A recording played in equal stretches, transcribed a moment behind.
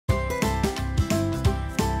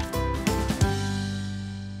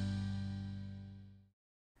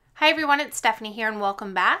Hi everyone, it's Stephanie here and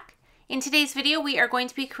welcome back. In today's video we are going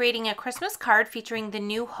to be creating a Christmas card featuring the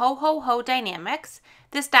new Ho Ho Ho Die-namics.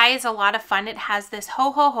 This die is a lot of fun. It has this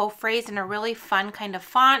Ho Ho Ho phrase in a really fun kind of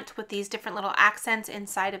font with these different little accents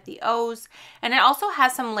inside of the O's, and it also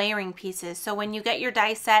has some layering pieces. So when you get your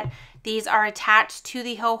die set, these are attached to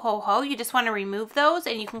the Ho Ho Ho. You just want to remove those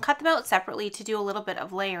and you can cut them out separately to do a little bit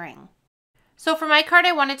of layering. So for my card,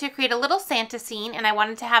 I wanted to create a little Santa scene, and I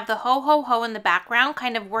wanted to have the Ho Ho Ho in the background,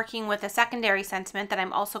 kind of working with a secondary sentiment that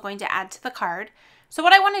I'm also going to add to the card. So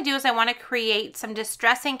what I want to do is I want to create some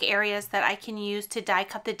distress ink areas that I can use to die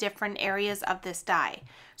cut the different areas of this die.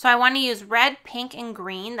 So I want to use red, pink, and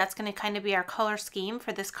green. That's going to kind of be our color scheme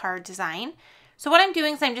for this card design. So what I'm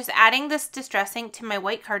doing is I'm just adding this distress ink to my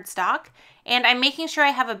white cardstock, and I'm making sure I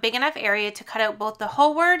have a big enough area to cut out both the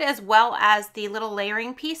Ho word as well as the little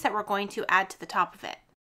layering piece that we're going to add to the top of it.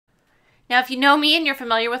 Now if you know me and you're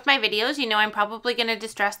familiar with my videos, you know I'm probably going to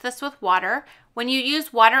distress this with water. When you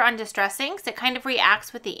use water on distress inks, it kind of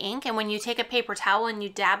reacts with the ink, and when you take a paper towel and you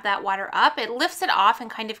dab that water up, it lifts it off and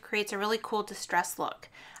kind of creates a really cool distress look.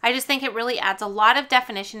 I just think it really adds a lot of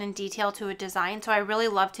definition and detail to a design, so I really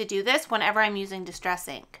love to do this whenever I'm using distress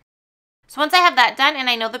ink. So once I have that done and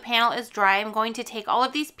I know the panel is dry, I'm going to take all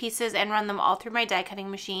of these pieces and run them all through my die cutting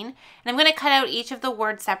machine. And I'm going to cut out each of the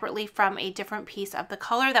words separately from a different piece of the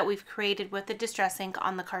color that we've created with the distress ink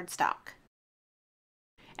on the cardstock.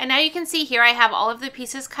 And now you can see here I have all of the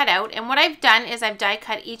pieces cut out, and what I've done is I've die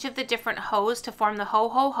cut each of the different Ho's to form the Ho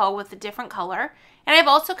Ho Ho with a different color. And I've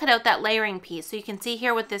also cut out that layering piece. So you can see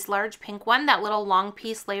here with this large pink one, that little long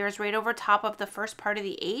piece layers right over top of the first part of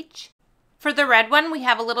the H. For the red one, we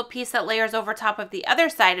have a little piece that layers over top of the other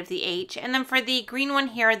side of the H. And then for the green one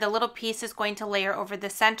here, the little piece is going to layer over the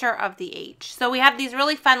center of the H. So we have these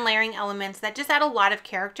really fun layering elements that just add a lot of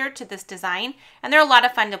character to this design, and they're a lot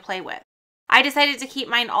of fun to play with. I decided to keep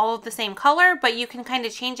mine all of the same color, but you can kind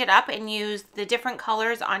of change it up and use the different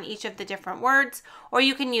colors on each of the different words, or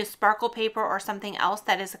you can use sparkle paper or something else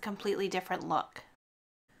that is a completely different look.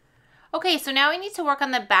 Okay, so now we need to work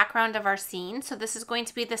on the background of our scene. So this is going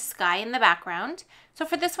to be the sky in the background. So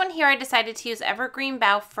for this one here, I decided to use evergreen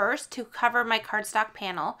bough first to cover my cardstock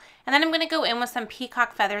panel. And then I'm going to go in with some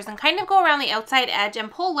peacock feathers and kind of go around the outside edge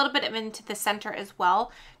and pull a little bit of into the center as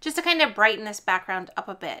well, just to kind of brighten this background up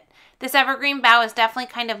a bit. This evergreen bough is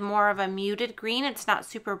definitely kind of more of a muted green. It's not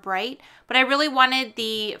super bright, but I really wanted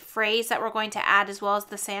the phrase that we're going to add as well as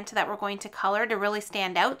the Santa that we're going to color to really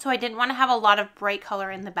stand out. So I didn't want to have a lot of bright color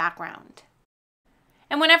in the background.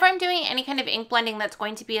 And whenever I'm doing any kind of ink blending that's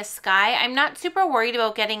going to be a sky, I'm not super worried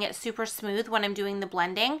about getting it super smooth when I'm doing the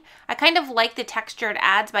blending. I kind of like the texture it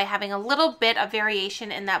adds by having a little bit of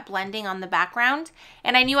variation in that blending on the background.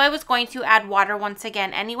 And I knew I was going to add water once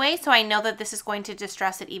again anyway, so I know that this is going to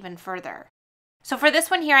distress it even further. So for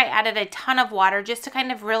this one here, I added a ton of water just to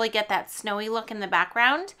kind of really get that snowy look in the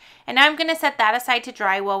background. And now I'm going to set that aside to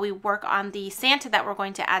dry while we work on the Santa that we're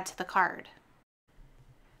going to add to the card.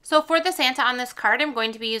 So for the Santa on this card, I'm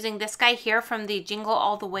going to be using this guy here from the Jingle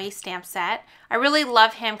All the Way stamp set. I really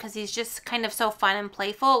love him because he's just kind of so fun and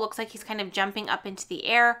playful. It looks like he's kind of jumping up into the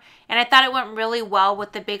air, and I thought it went really well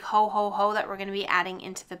with the big Ho Ho Ho that we're going to be adding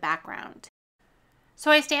into the background. So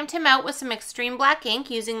I stamped him out with some extreme black ink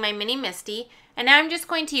using my mini MISTI, and now I'm just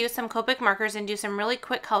going to use some Copic markers and do some really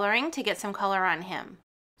quick coloring to get some color on him.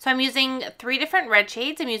 So I'm using 3 different red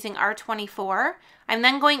shades. I'm using R24. I'm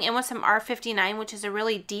then going in with some R59, which is a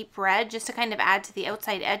really deep red, just to kind of add to the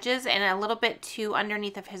outside edges, and a little bit to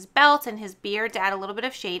underneath of his belt and his beard to add a little bit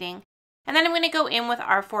of shading. And then I'm going to go in with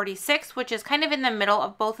R46, which is kind of in the middle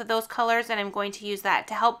of both of those colors, and I'm going to use that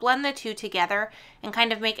to help blend the two together and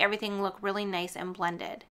kind of make everything look really nice and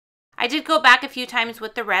blended. I did go back a few times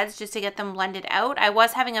with the reds just to get them blended out. I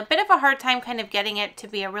was having a bit of a hard time kind of getting it to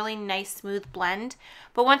be a really nice smooth blend,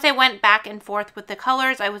 but once I went back and forth with the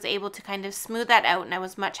colors, I was able to kind of smooth that out, and I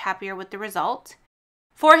was much happier with the result.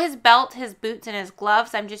 For his belt, his boots, and his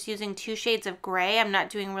gloves, I'm just using 2 shades of gray. I'm not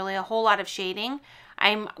doing really a whole lot of shading.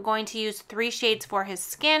 I'm going to use 3 shades for his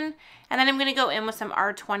skin, and then I'm going to go in with some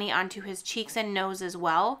R20 onto his cheeks and nose as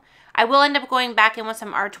well. I will end up going back in with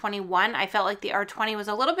some R21. I felt like the R20 was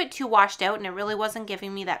a little bit too washed out and it really wasn't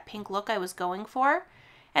giving me that pink look I was going for.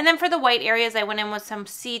 And then for the white areas, I went in with some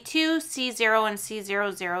C2, C0, and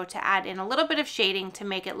C00 to add in a little bit of shading to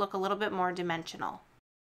make it look a little bit more dimensional.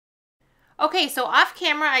 Okay, so off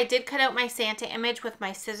camera, I did cut out my Santa image with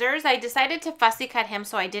my scissors. I decided to fussy cut him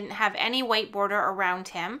so I didn't have any white border around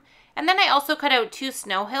him. And then I also cut out 2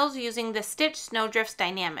 snow hills using the Stitch Snowdrifts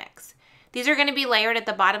Die-namics. These are going to be layered at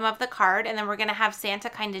the bottom of the card, and then we're going to have Santa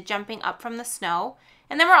kind of jumping up from the snow.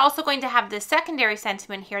 And then we're also going to have this secondary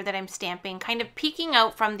sentiment here that I'm stamping kind of peeking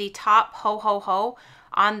out from the top Ho Ho Ho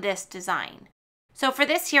on this design. So for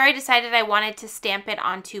this here, I decided I wanted to stamp it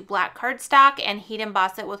onto black cardstock and heat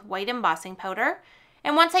emboss it with white embossing powder.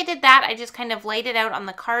 And once I did that, I just kind of laid it out on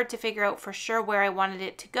the card to figure out for sure where I wanted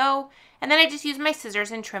it to go. And then I just used my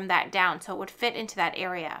scissors and trimmed that down so it would fit into that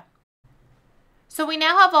area. So we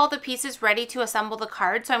now have all the pieces ready to assemble the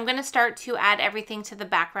card, so I'm going to start to add everything to the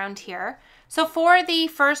background here. So for the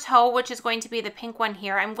first hoe, which is going to be the pink one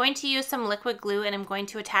here, I'm going to use some liquid glue and I'm going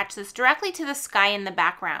to attach this directly to the sky in the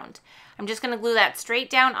background. I'm just going to glue that straight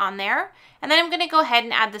down on there, and then I'm going to go ahead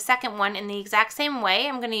and add the second one in the exact same way.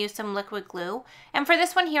 I'm going to use some liquid glue, and for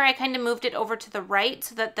this one here, I kind of moved it over to the right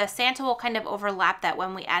so that the Santa will kind of overlap that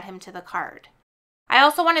when we add him to the card. I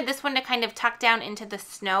also wanted this one to kind of tuck down into the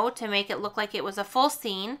snow to make it look like it was a full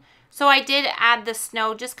scene. So I did add the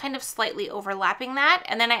snow just kind of slightly overlapping that,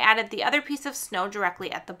 and then I added the other piece of snow directly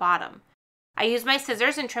at the bottom. I used my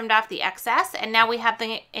scissors and trimmed off the excess, and now we have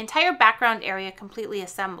the entire background area completely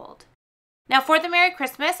assembled. Now for the Merry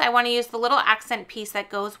Christmas, I want to use the little accent piece that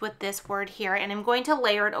goes with this word here, and I'm going to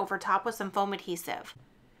layer it over top with some foam adhesive.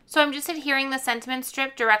 So I'm just adhering the sentiment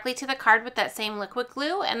strip directly to the card with that same liquid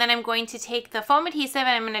glue, and then I'm going to take the foam adhesive and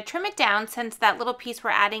I'm going to trim it down since that little piece we're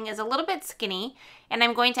adding is a little bit skinny, and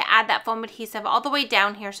I'm going to add that foam adhesive all the way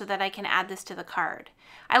down here so that I can add this to the card.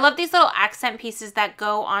 I love these little accent pieces that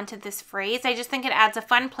go onto this phrase. I just think it adds a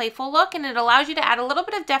fun, playful look, and it allows you to add a little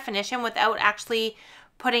bit of definition without actually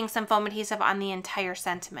putting some foam adhesive on the entire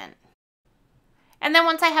sentiment. And then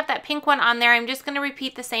once I have that pink one on there, I'm just going to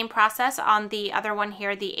repeat the same process on the other one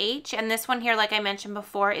here, the H. And this one here, like I mentioned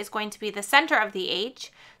before, is going to be the center of the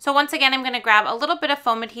H. So once again, I'm going to grab a little bit of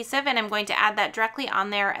foam adhesive and I'm going to add that directly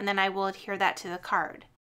on there, and then I will adhere that to the card.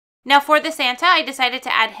 Now for the Santa, I decided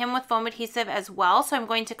to add him with foam adhesive as well. So I'm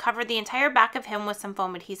going to cover the entire back of him with some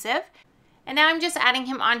foam adhesive. And now I'm just adding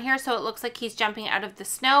him on here so it looks like he's jumping out of the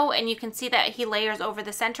snow, and you can see that he layers over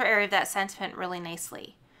the center area of that sentiment really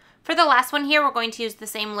nicely. For the last one here, we're going to use the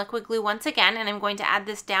same liquid glue once again, and I'm going to add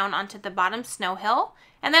this down onto the bottom snow hill.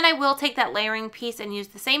 And then I will take that layering piece and use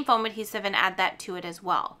the same foam adhesive and add that to it as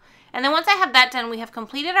well. And then once I have that done, we have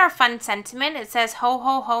completed our fun sentiment. It says Ho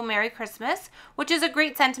Ho Ho Merry Christmas, which is a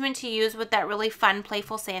great sentiment to use with that really fun,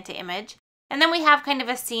 playful Santa image. And then we have kind of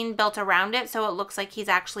a scene built around it so it looks like he's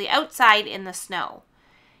actually outside in the snow.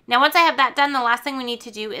 Now once I have that done, the last thing we need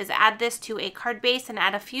to do is add this to a card base and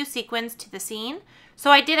add a few sequins to the scene. So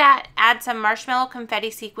I did add some marshmallow confetti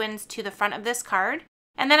sequins to the front of this card,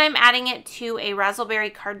 and then I'm adding it to a raspberry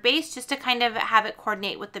card base just to kind of have it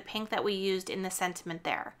coordinate with the pink that we used in the sentiment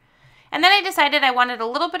there. And then I decided I wanted a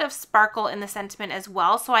little bit of sparkle in the sentiment as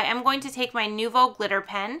well, so I am going to take my Nuvo glitter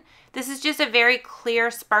pen. This is just a very clear,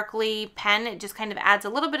 sparkly pen. It just kind of adds a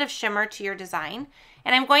little bit of shimmer to your design.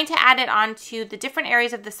 And I'm going to add it onto the different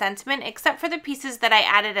areas of the sentiment, except for the pieces that I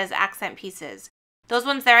added as accent pieces. Those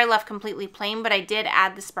ones there I left completely plain, but I did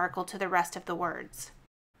add the sparkle to the rest of the words.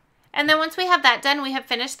 And then once we have that done, we have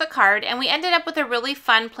finished the card, and we ended up with a really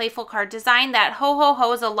fun, playful card design that Ho Ho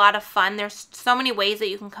Ho is a lot of fun. There's so many ways that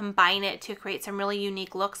you can combine it to create some really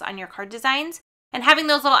unique looks on your card designs. And having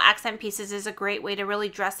those little accent pieces is a great way to really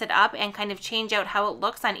dress it up and kind of change out how it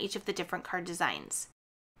looks on each of the different card designs.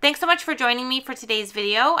 Thanks so much for joining me for today's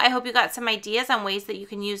video. I hope you got some ideas on ways that you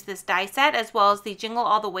can use this die set, as well as the Jingle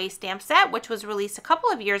All the Way stamp set, which was released a couple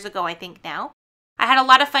of years ago, I think now. I had a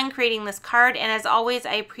lot of fun creating this card, and as always,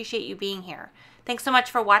 I appreciate you being here. Thanks so much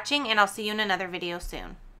for watching, and I'll see you in another video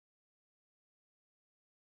soon.